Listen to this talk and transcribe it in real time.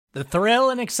The thrill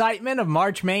and excitement of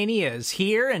March Mania is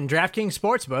here, and DraftKings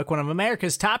Sportsbook, one of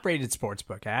America's top-rated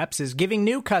sportsbook apps, is giving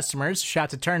new customers a shot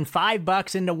to turn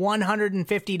 $5 into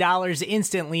 $150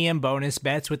 instantly in bonus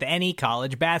bets with any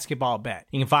college basketball bet.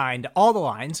 You can find all the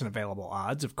lines and available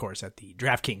odds, of course, at the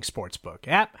DraftKings Sportsbook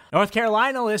app. North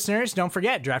Carolina listeners, don't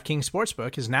forget, DraftKings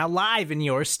Sportsbook is now live in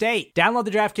your state. Download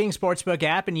the DraftKings Sportsbook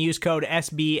app and use code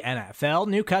SBNFL.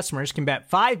 New customers can bet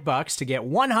 $5 to get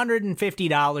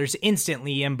 $150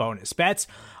 instantly in bonus bets,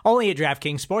 only at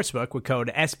DraftKings Sportsbook with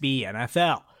code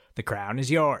SBNFL. The crown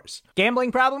is yours.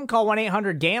 Gambling problem? Call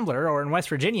 1-800-GAMBLER, or in West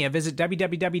Virginia, visit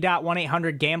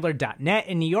www.1800gambler.net.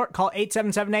 In New York, call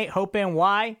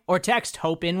 877-8-HOPE-NY or text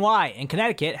HOPE-NY. In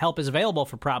Connecticut, help is available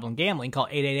for problem gambling. Call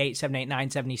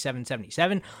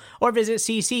 888-789-7777 or visit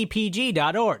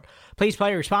ccpg.org. Please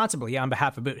play responsibly on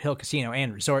behalf of Boot Hill Casino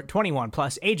and Resort. 21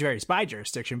 plus, age varies by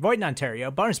jurisdiction. Void in Ontario.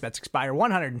 Bonus bets expire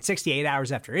 168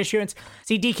 hours after issuance.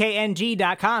 See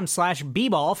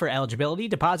dkng.com/bball for eligibility,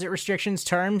 deposit restrictions,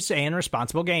 terms, and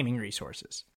responsible gaming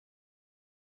resources.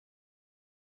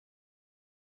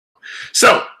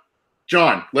 So,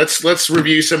 John, let's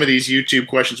review some of these YouTube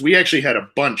questions. We actually had a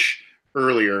bunch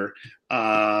earlier,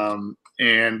 and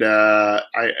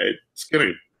it's going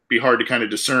to be hard to kind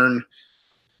of discern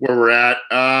where we're at.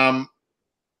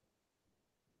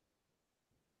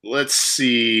 Let's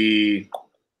see.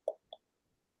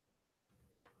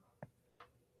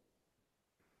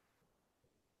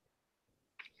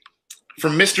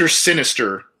 From Mr.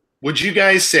 Sinister, would you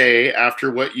guys say,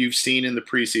 after what you've seen in the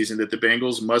preseason, that the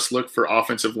Bengals must look for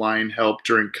offensive line help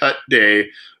during cut day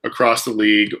across the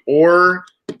league, or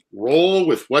roll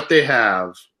with what they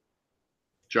have?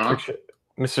 John?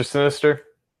 Mr. Sinister,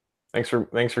 thanks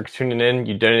for tuning in.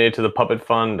 You donated to the Puppet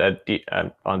Fund on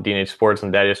DNH Sports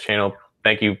and Daddy's channel.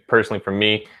 Thank you personally from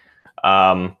me.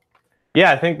 I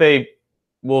think they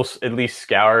will at least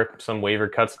scour some waiver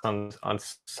cuts on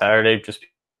Saturday, just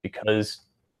because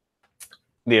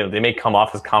they may come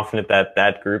off as confident that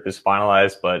that group is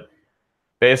finalized, but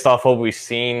based off what we've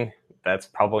seen, that's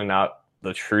probably not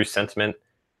the true sentiment.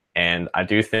 And I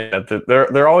do think that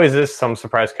there always is some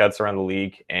surprise cuts around the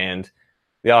league, and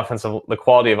the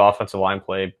quality of offensive line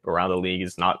play around the league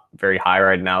is not very high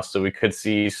right now. So we could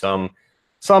see some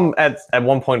at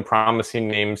one point promising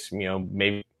names,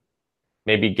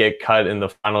 maybe get cut in the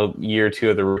final year or two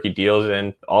of the rookie deals,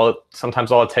 and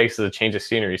sometimes all it takes is a change of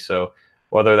scenery. So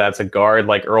whether that's a guard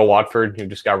like Earl Watford, who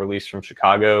just got released from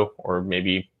Chicago, or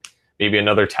maybe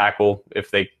another tackle if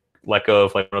they let go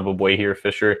of like one of a boy here,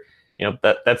 Fisher,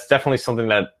 that's definitely something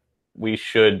that we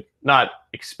should not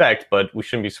expect, but we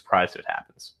shouldn't be surprised if it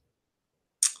happens.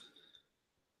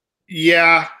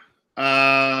 Yeah.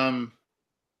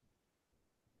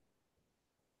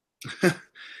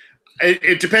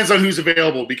 It depends on who's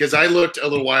available, because I looked a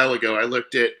little while ago. I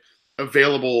looked at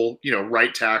available,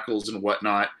 right tackles and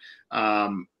whatnot.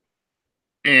 And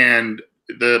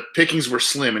the pickings were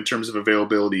slim in terms of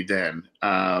availability then,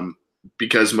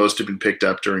 because most have been picked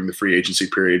up during the free agency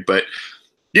period. But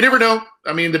you never know.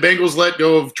 I mean, the Bengals let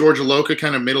go of George Aloka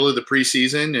kind of middle of the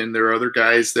preseason, and there are other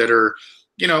guys that are,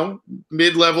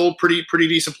 mid-level, pretty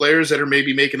decent players that are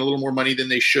maybe making a little more money than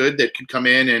they should, that could come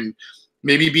in and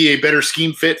maybe be a better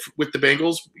scheme fit with the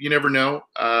Bengals. You never know.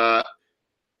 I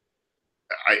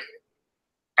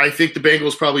think the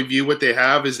Bengals probably view what they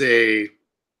have as a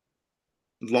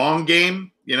long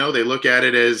game. They look at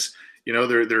it as,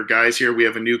 there are guys here. We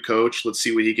have a new coach. Let's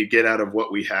see what he could get out of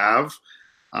what we have.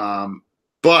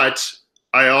 But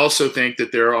I also think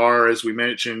that there are, as we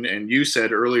mentioned and you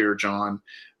said earlier, John,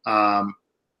 the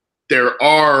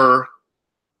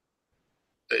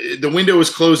window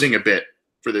is closing a bit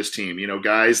for this team.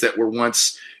 Guys that were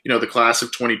once, the class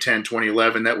of 2010,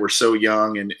 2011, that were so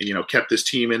young and kept this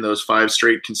team in those 5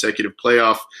 straight consecutive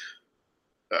playoff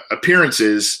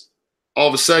appearances. All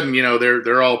of a sudden,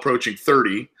 they're all approaching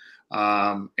 30.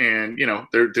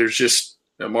 There's just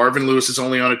Marvin Lewis is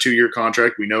only on a 2-year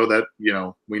contract. We know that,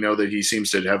 he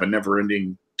seems to have a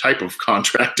never-ending type of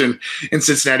contract in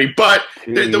Cincinnati, but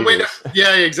the window,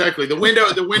 yeah, exactly. The window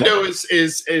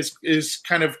is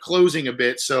kind of closing a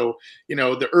bit. So,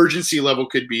 the urgency level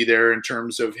could be there in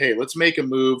terms of, hey, let's make a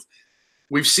move.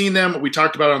 We've seen them, we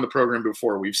talked about it on the program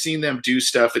before, we've seen them do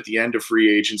stuff at the end of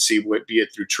free agency, be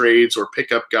it through trades or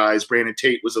pick up guys. Brandon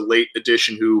Tate was a late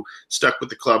addition who stuck with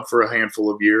the club for a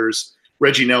handful of years.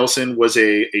 Reggie Nelson was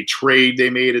a trade they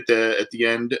made at the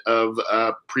end of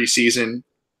preseason,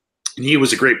 and he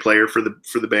was a great player for the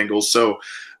Bengals. So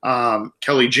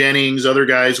Kelly Jennings, other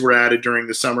guys were added during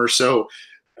the summer. So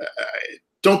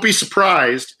don't be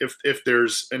surprised if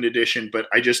there's an addition, but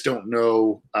I just don't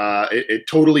know. It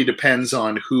totally depends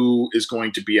on who is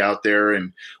going to be out there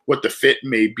and what the fit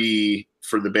may be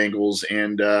for the Bengals.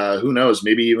 And who knows,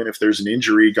 maybe even if there's an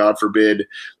injury, God forbid,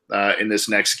 in this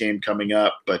next game coming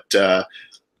up. But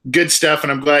good stuff,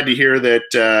 and I'm glad to hear that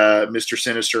Mr.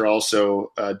 Sinister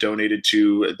also donated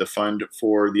to the fund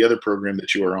for the other program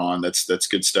that you are on. That's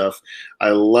good stuff.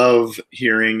 I love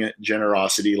hearing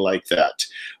generosity like that.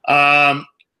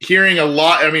 Hearing a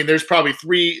lot. I mean, there's probably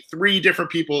three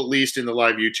different people at least in the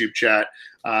live YouTube chat.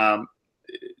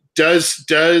 Does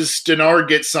Dennard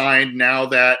get signed now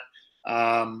that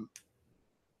the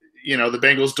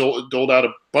Bengals doled out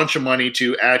a bunch of money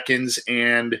to Atkins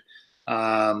and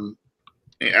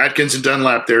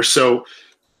Dunlap there? So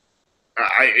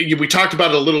we talked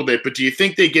about it a little bit, but do you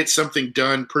think they get something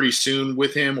done pretty soon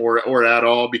with him or at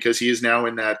all, because he is now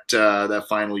in that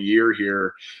final year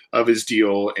here of his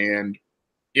deal, and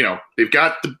they've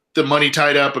got the money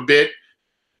tied up a bit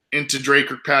into Drake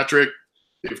Kirkpatrick.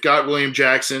 They've got William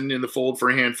Jackson in the fold for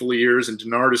a handful of years, and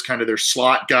Dennard is kind of their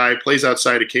slot guy, plays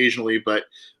outside occasionally, but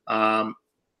I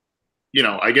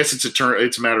guess it's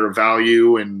a matter of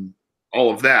value and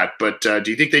all of that. But do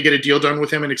you think they get a deal done with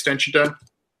him, an extension done?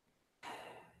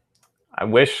 I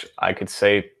wish I could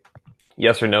say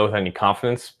yes or no with any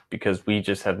confidence, because we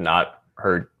just have not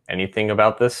heard anything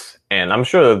about this. And I'm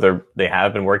sure that they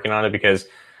have been working on it, because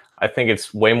I think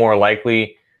it's way more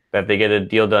likely that they get a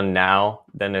deal done now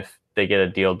than if they get a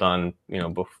deal done,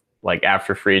 like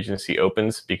after free agency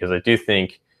opens, because I do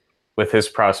think with his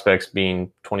prospects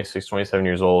being 26, 27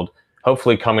 years old,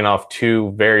 hopefully coming off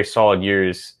 2 very solid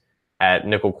years at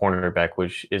nickel cornerback,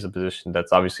 which is a position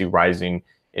that's obviously rising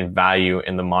in value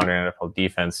in the modern NFL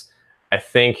defense. I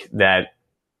think that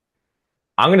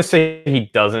I'm going to say he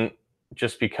doesn't,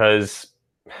 just because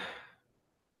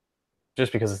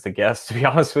it's the guess, to be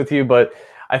honest with you. But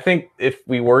I think if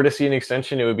we were to see an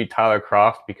extension, it would be Tyler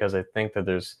Kroft, because I think that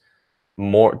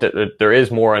there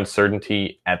is more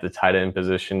uncertainty at the tight end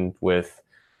position with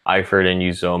Eifert and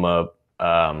Uzoma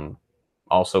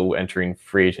also entering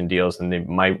free agent deals, and they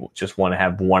might just want to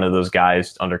have one of those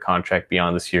guys under contract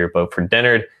beyond this year. But for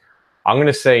Dennard, I'm going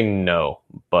to say no,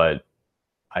 but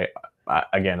I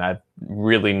have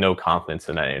really no confidence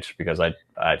in that answer, because I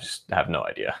just have no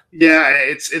idea. Yeah,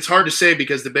 it's hard to say,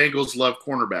 because the Bengals love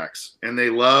cornerbacks, and they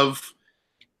love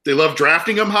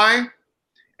drafting them high,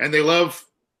 and they love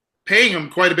paying them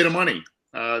quite a bit of money.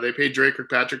 They paid Drake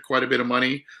Kirkpatrick quite a bit of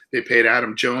money. They paid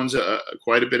Adam Jones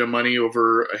quite a bit of money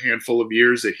over a handful of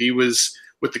years that he was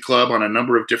with the club on a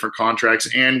number of different contracts,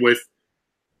 and with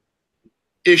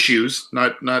issues,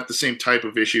 not the same type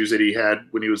of issues that he had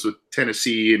when he was with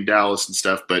Tennessee and Dallas and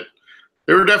stuff, but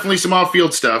there were definitely some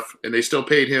off-field stuff, and they still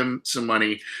paid him some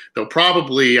money. They'll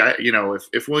probably,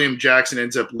 if William Jackson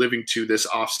ends up living to this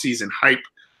off-season hype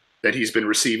that he's been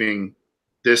receiving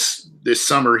this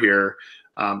summer here,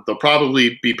 they'll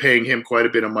probably be paying him quite a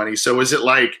bit of money. So is it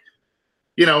like,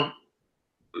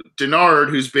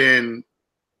 Dennard,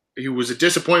 he was a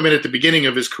disappointment at the beginning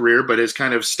of his career, but has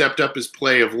kind of stepped up his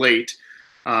play of late.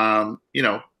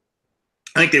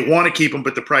 I think they want to keep him,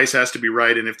 but the price has to be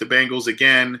right. And if the Bengals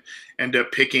again end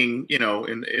up picking,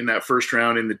 in that first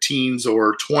round in the teens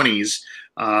or 20s,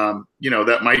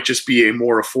 that might just be a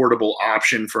more affordable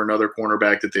option for another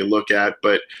cornerback that they look at.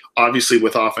 But obviously,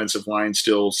 with offensive line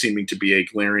still seeming to be a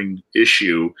glaring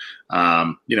issue,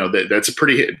 that's a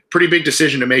pretty big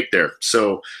decision to make there.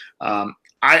 So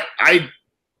I'd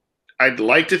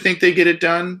like to think they get it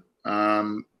done.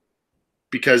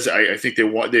 Because I think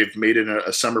they've made it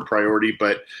a summer priority,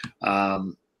 but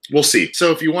we'll see. So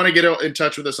if you want to get in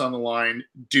touch with us on the line,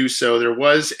 do so. There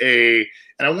was and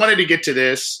I wanted to get to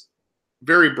this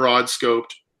very broad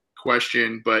scoped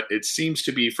question, but it seems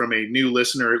to be from a new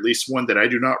listener, at least one that I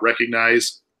do not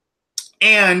recognize.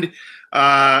 And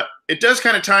it does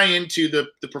kind of tie into the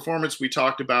performance we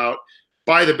talked about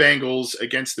by the Bengals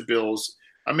against the Bills.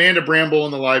 Amanda Bramble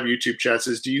in the live YouTube chat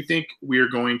says, do you think we are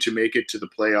going to make it to the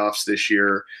playoffs this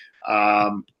year?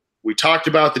 We talked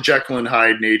about the Jekyll and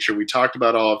Hyde nature. We talked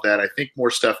about all of that. I think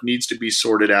more stuff needs to be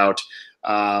sorted out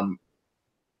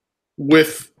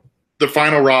with the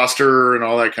final roster and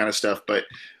all that kind of stuff. But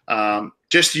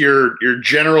just your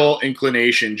general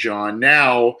inclination, John.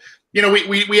 Now, when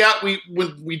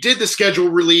we did the schedule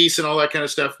release and all that kind of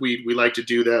stuff, we like to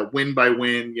do that win by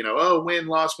win, win,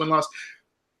 loss, win, loss.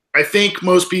 I think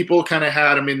most people kind of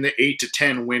had them in the 8 to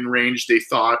 10 win range, they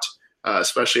thought,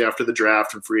 especially after the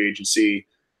draft and free agency.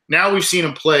 Now we've seen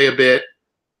them play a bit.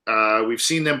 We've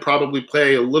seen them probably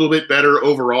play a little bit better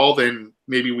overall than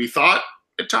maybe we thought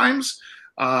at times,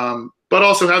 but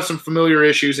also have some familiar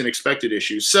issues and expected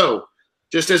issues. So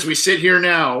just as we sit here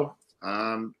now,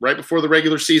 right before the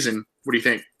regular season, what do you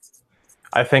think?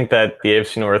 I think that the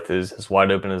AFC North is as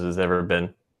wide open as it's ever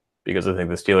been, because I think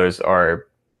the Steelers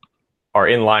are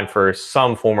in line for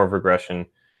some form of regression.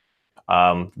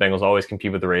 The Bengals always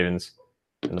compete with the Ravens,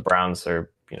 and the Browns are,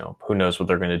 who knows what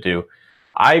they're going to do.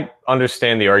 I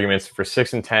understand the arguments for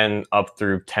 6-10 up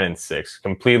through 10-6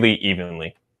 completely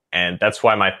evenly, and that's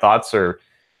why my thoughts are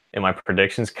and my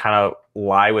predictions kind of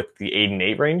lie with the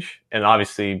 8-8 range. And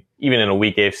obviously, even in a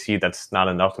weak AFC, that's not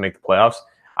enough to make the playoffs.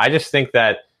 I just think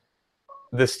that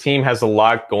this team has a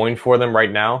lot going for them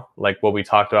right now, like what we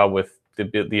talked about with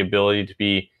the ability to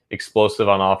be explosive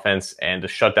on offense and to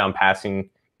shut down passing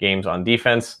games on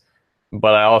defense.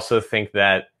 But I also think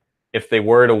that if they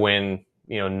were to win,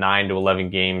 9 to 11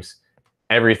 games,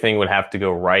 everything would have to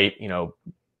go right.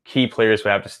 Key players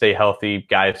would have to stay healthy.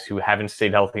 Guys who haven't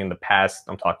stayed healthy in the past,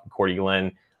 I'm talking Cordy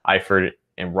Glenn, Eifert,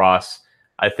 and Ross.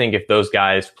 I think if those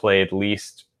guys play at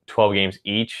least 12 games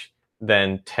each,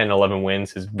 then 10, 11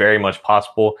 wins is very much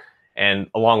possible. And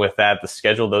along with that, the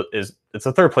schedule it's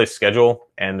a third place schedule,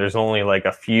 and there's only like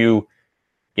a few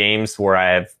games where I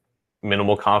have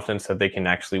minimal confidence that they can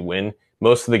actually win.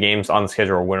 Most of the games on the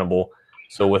schedule are winnable.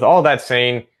 So with all that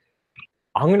saying,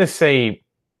 I'm going to say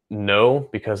no,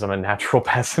 because I'm a natural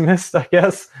pessimist, I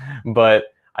guess. But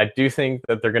I do think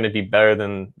that they're going to be better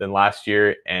than last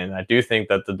year. And I do think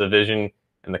that the division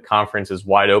and the conference is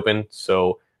wide open.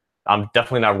 So I'm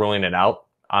definitely not ruling it out.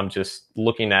 I'm just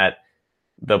looking at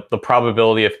the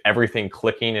probability of everything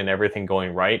clicking and everything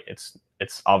going right.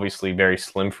 It's obviously very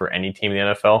slim for any team in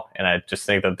the NFL. And I just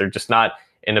think that they're just not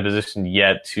in a position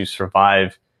yet to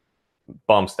survive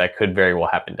bumps that could very well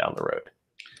happen down the road.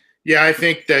 Yeah, I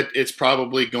think that it's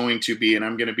probably going to be, and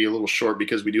I'm going to be a little short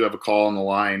because we do have a call on the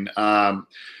line.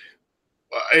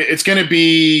 It's going to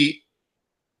be,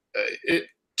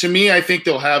 to me, I think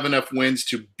they'll have enough wins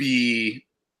to be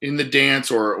in the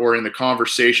dance or in the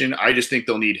conversation. I just think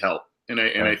they'll need help. And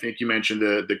I think you mentioned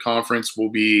the conference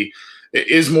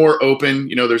is more open.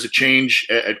 There's a change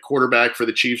at quarterback for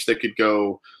the Chiefs that could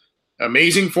go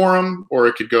amazing for them, or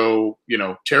it could go,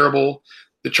 terrible.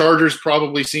 The Chargers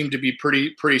probably seem to be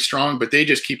pretty strong, but they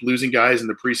just keep losing guys in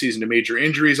the preseason to major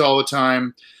injuries all the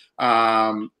time.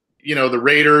 The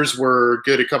Raiders were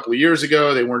good a couple of years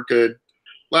ago. They weren't good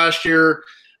last year.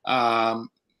 The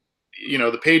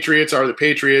Patriots are the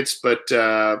Patriots, but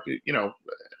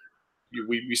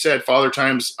we said Father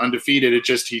Time's undefeated. It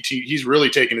just he's really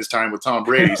taking his time with Tom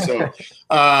Brady. So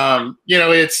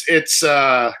it's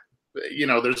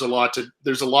there's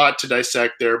a lot to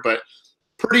dissect there, but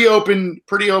pretty open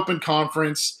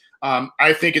conference.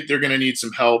 I think they're going to need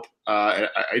some help. I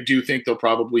do think they'll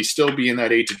probably still be in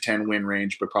that 8 to 10 win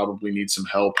range, but probably need some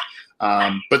help.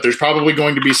 But there's probably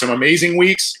going to be some amazing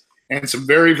weeks and some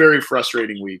very, very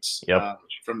frustrating weeks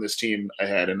from this team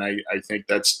ahead. And I think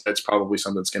that's probably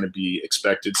something that's going to be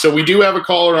expected. So we do have a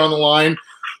caller on the line.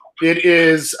 It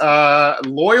is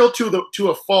Loyal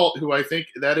to a Fault, who I think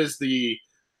that is the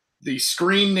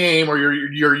screen name or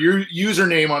your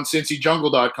username on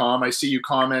cincyjungle.com. I see you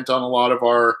comment on a lot of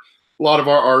our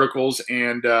articles,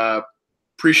 and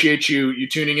appreciate you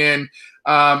tuning in.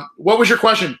 What was your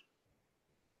question?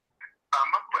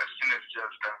 My question is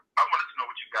just I wanted to know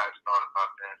what you guys thought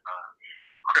about that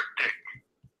cryptic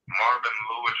Marvin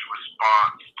Lewis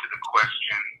response to the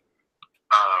question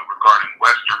regarding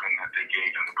Westerman that they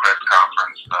gave in the press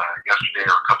conference yesterday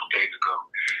or a couple days ago.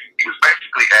 He was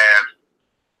basically asked,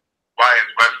 why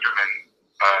is Westerman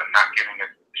not getting a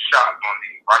shot on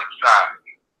the right side?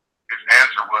 His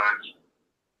answer was,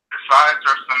 the sides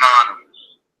are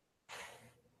synonymous.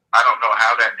 I don't know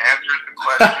how that answers the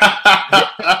question.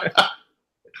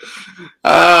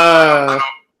 I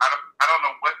don't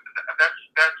know what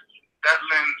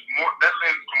that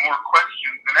lends to more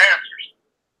questions than answers.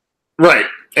 Right,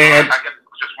 and I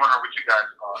was just wondering what you guys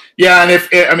thought. Yeah,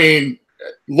 and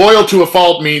Loyal to a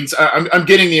Fault means I'm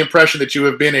getting the impression that you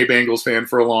have been a Bengals fan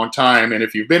for a long time. And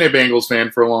if you've been a Bengals fan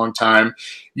for a long time,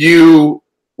 you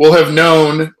will have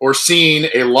known or seen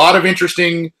a lot of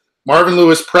interesting Marvin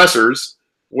Lewis pressers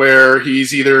where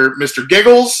he's either Mr.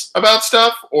 Giggles about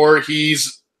stuff or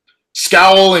he's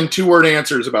scowl and 2-word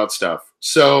answers about stuff.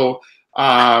 So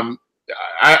I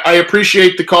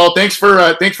appreciate the call. Thanks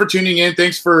for tuning in.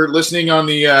 Thanks for listening on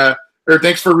the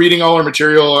thanks for reading all our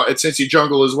material at Cincy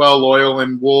Jungle as well, Loyal,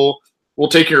 and we'll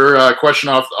take your question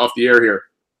off the air here.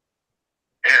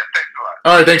 Yeah, thanks a lot.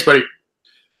 All right, thanks, buddy.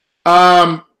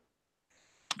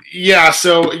 Yeah,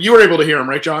 so you were able to hear him,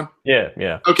 right, John?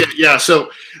 Yeah. Okay, yeah.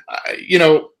 So,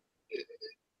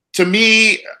 to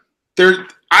me,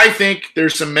 I think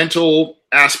there's some mental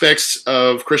aspects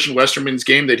of Christian Westerman's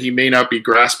game that he may not be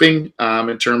grasping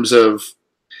in terms of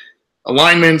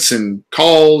alignments and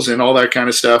calls and all that kind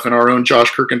of stuff. And our own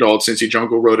Josh Kirkendall at Cincy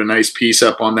Jungle wrote a nice piece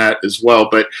up on that as well.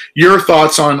 But your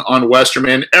thoughts on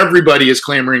Westerman? Everybody is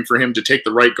clamoring for him to take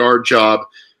the right guard job.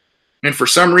 And for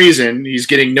some reason, he's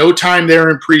getting no time there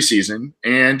in preseason,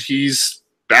 and he's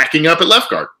backing up at left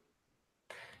guard.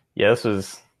 Yeah, this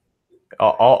was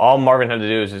all Marvin had to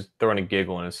do is just throw in a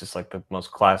giggle, and it's just like the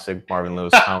most classic Marvin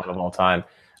Lewis comment of all time.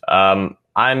 I'm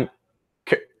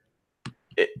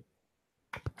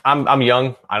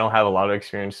young. I don't have a lot of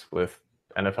experience with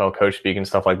NFL coach speak and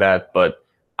stuff like that, but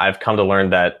I've come to learn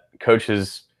that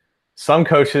some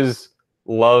coaches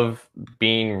love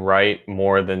being right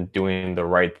more than doing the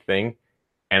right thing.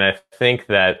 And I think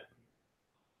that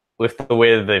with the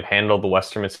way that they've handled the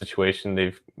Westerman situation,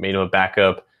 they've made him a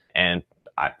backup, and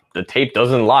the tape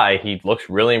doesn't lie. He looks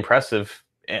really impressive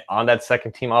on that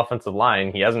second team offensive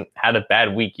line. He hasn't had a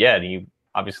bad week yet. He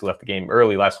obviously left the game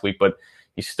early last week, but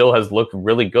he still has looked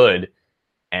really good.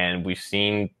 And we've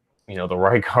seen, the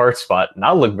right guard spot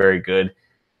not look very good,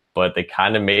 but they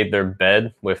kind of made their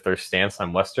bed with their stance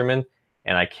on Westerman.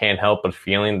 And I can't help but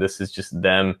feeling this is just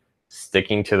them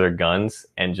sticking to their guns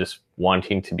and just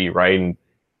wanting to be right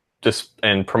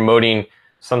and promoting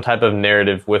some type of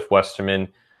narrative with Westerman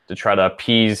to try to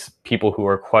appease people who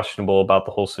are questionable about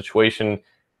the whole situation.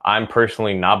 I'm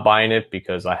personally not buying it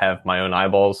because I have my own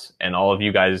eyeballs, and all of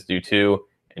you guys do too.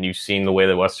 And you've seen the way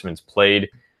that Westerman's played.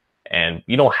 And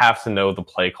you don't have to know the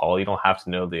play call. You don't have to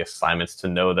know the assignments to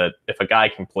know that if a guy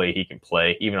can play, he can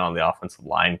play, even on the offensive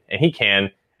line. And he can,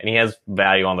 and he has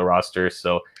value on the roster.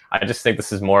 So I just think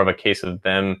this is more of a case of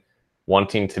them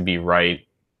wanting to be right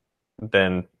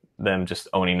than them just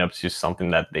owning up to something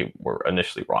that they were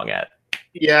initially wrong at.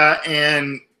 Yeah,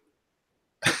 and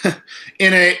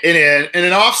in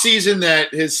an off season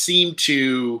that has seemed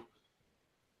to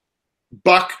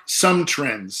buck some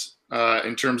trends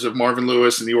in terms of Marvin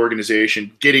Lewis and the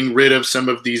organization, getting rid of some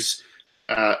of these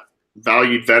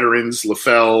valued veterans,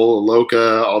 LaFell,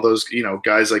 Loca, all those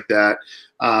guys like that,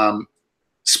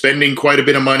 spending quite a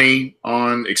bit of money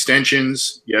on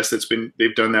extensions. Yes,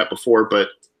 they've done that before, but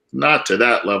not to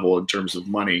that level in terms of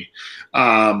money.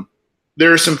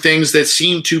 There are some things that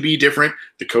seem to be different.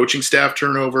 The coaching staff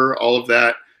turnover, all of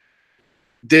that.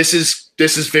 This is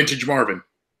vintage Marvin.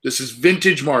 This is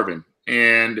vintage Marvin.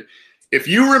 And if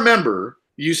you remember,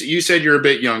 you said you're a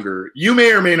bit younger. You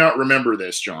may or may not remember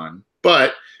this, John.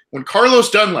 But when Carlos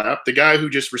Dunlap, the guy who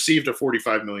just received a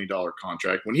 $45 million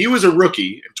contract, when he was a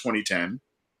rookie in 2010,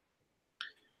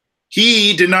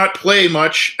 he did not play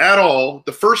much at all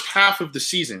the first half of the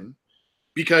season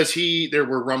because there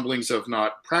were rumblings of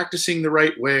not practicing the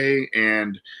right way,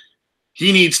 and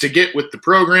he needs to get with the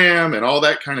program and all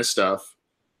that kind of stuff.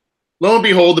 Lo and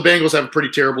behold, the Bengals have a pretty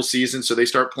terrible season, so they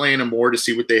start playing him more to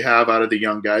see what they have out of the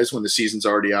young guys when the season's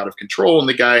already out of control, and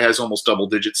the guy has almost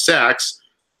double-digit sacks.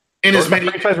 And as many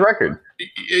franchise record.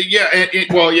 Yeah,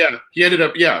 he ended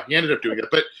up doing it.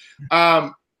 But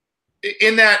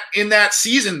in that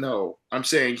season, though, I'm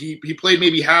saying he played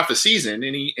maybe half a season,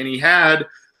 and he had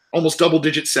almost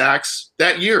double-digit sacks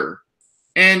that year.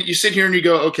 And you sit here and you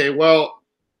go, okay, well,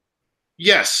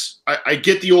 yes, I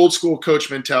get the old school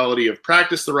coach mentality of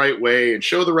practice the right way and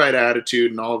show the right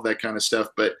attitude and all of that kind of stuff.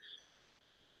 But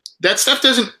that stuff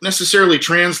doesn't necessarily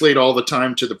translate all the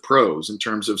time to the pros in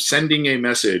terms of sending a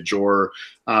message or,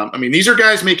 these are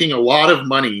guys making a lot of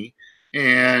money,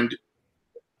 and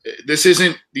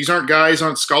these aren't guys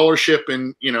on scholarship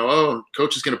and,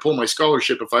 coach is going to pull my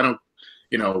scholarship if I don't,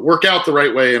 work out the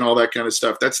right way and all that kind of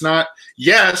stuff. That's not,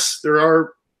 yes, there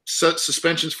are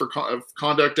suspensions for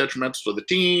conduct detrimental to the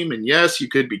team, and yes, you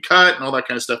could be cut and all that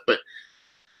kind of stuff. But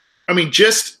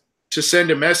just to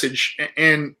send a message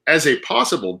and as a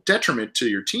possible detriment to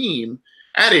your team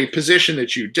at a position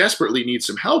that you desperately need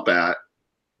some help at,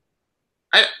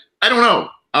 I don't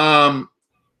know.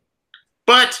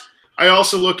 But I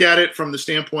also look at it from the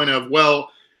standpoint of,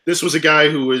 well, this was a guy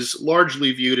who was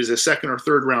largely viewed as a second or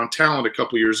third round talent a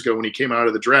couple years ago when he came out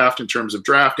of the draft in terms of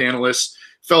draft analysts,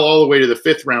 fell all the way to the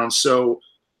fifth round. So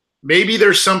maybe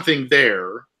there's something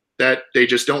there that they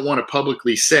just don't want to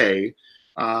publicly say,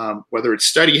 whether it's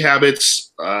study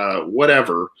habits,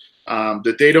 whatever,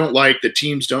 that they don't like, the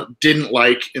teams didn't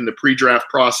like in the pre-draft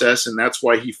process, and that's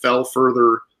why he fell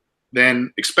further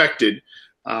than expected.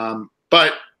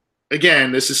 But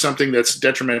again, this is something that's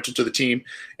detrimental to the team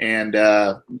and,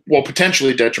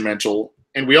 potentially detrimental.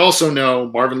 And we also know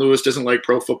Marvin Lewis doesn't like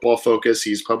Pro Football Focus.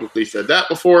 He's publicly said that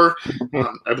before.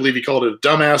 I believe he called it a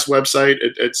dumbass website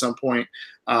at some point.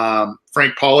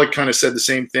 Frank Pollock kind of said the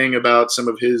same thing about some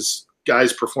of his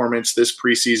guy's performance this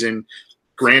preseason.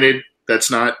 Granted, that's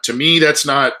not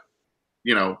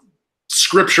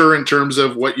scripture in terms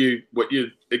of what you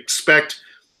expect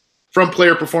from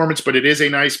player performance, but it is a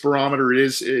nice barometer.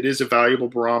 It is a valuable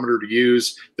barometer to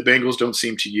use. The Bengals don't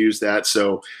seem to use that,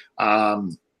 so I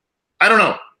don't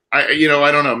know. I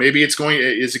don't know. Maybe is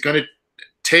it going to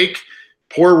take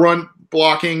poor run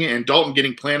blocking and Dalton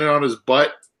getting planted on his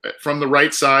butt from the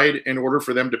right side in order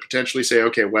for them to potentially say,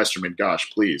 okay, Westerman, gosh,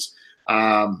 please.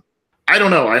 I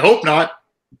don't know. I hope not,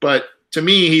 but to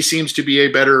me, he seems to be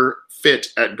a better fit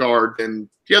at guard than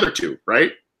the other two,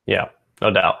 right? Yeah,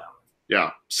 no doubt.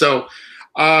 Yeah. So,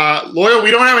 Loyal,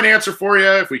 we don't have an answer for you.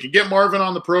 If we can get Marvin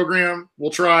on the program,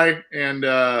 we'll try, and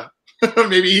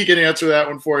maybe he can answer that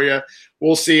one for you.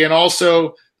 We'll see. And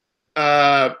also,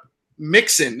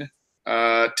 Mixon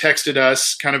texted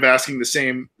us, kind of asking the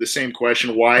same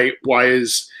question. Why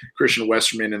is Christian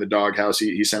Westerman in the doghouse?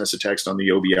 He sent us a text on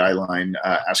the OBI line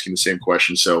asking the same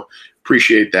question. So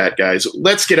appreciate that, guys.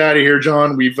 Let's get out of here,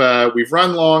 John. We've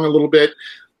run long a little bit.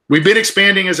 We've been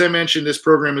expanding, as I mentioned. This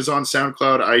program is on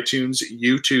SoundCloud, iTunes,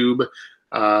 YouTube,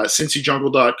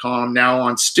 CincyJungle.com, now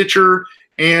on Stitcher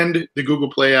and the Google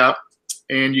Play app.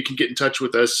 And you can get in touch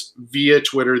with us via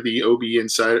Twitter, the OB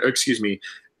Insider,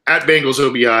 at Bengals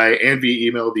OBI, and via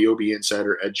email, the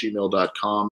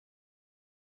obinsider@gmail.com.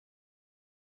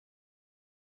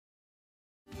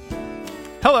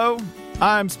 Hello,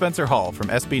 I'm Spencer Hall from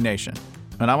SB Nation,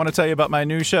 and I want to tell you about my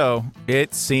new show,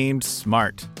 It Seemed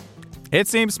Smart. It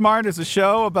Seemed Smart is a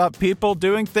show about people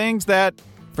doing things that,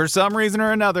 for some reason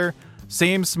or another,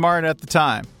 seem smart at the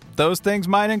time. Those things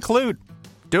might include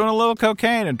doing a little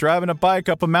cocaine and driving a bike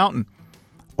up a mountain.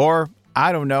 Or,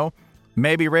 I don't know,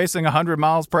 maybe racing 100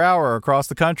 miles per hour across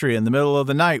the country in the middle of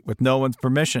the night with no one's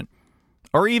permission.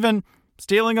 Or even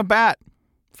stealing a bat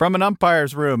from an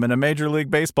umpire's room in a Major League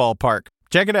Baseball park.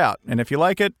 Check it out, and if you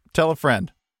like it, tell a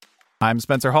friend. I'm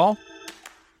Spencer Hall.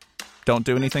 Don't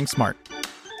do anything smart.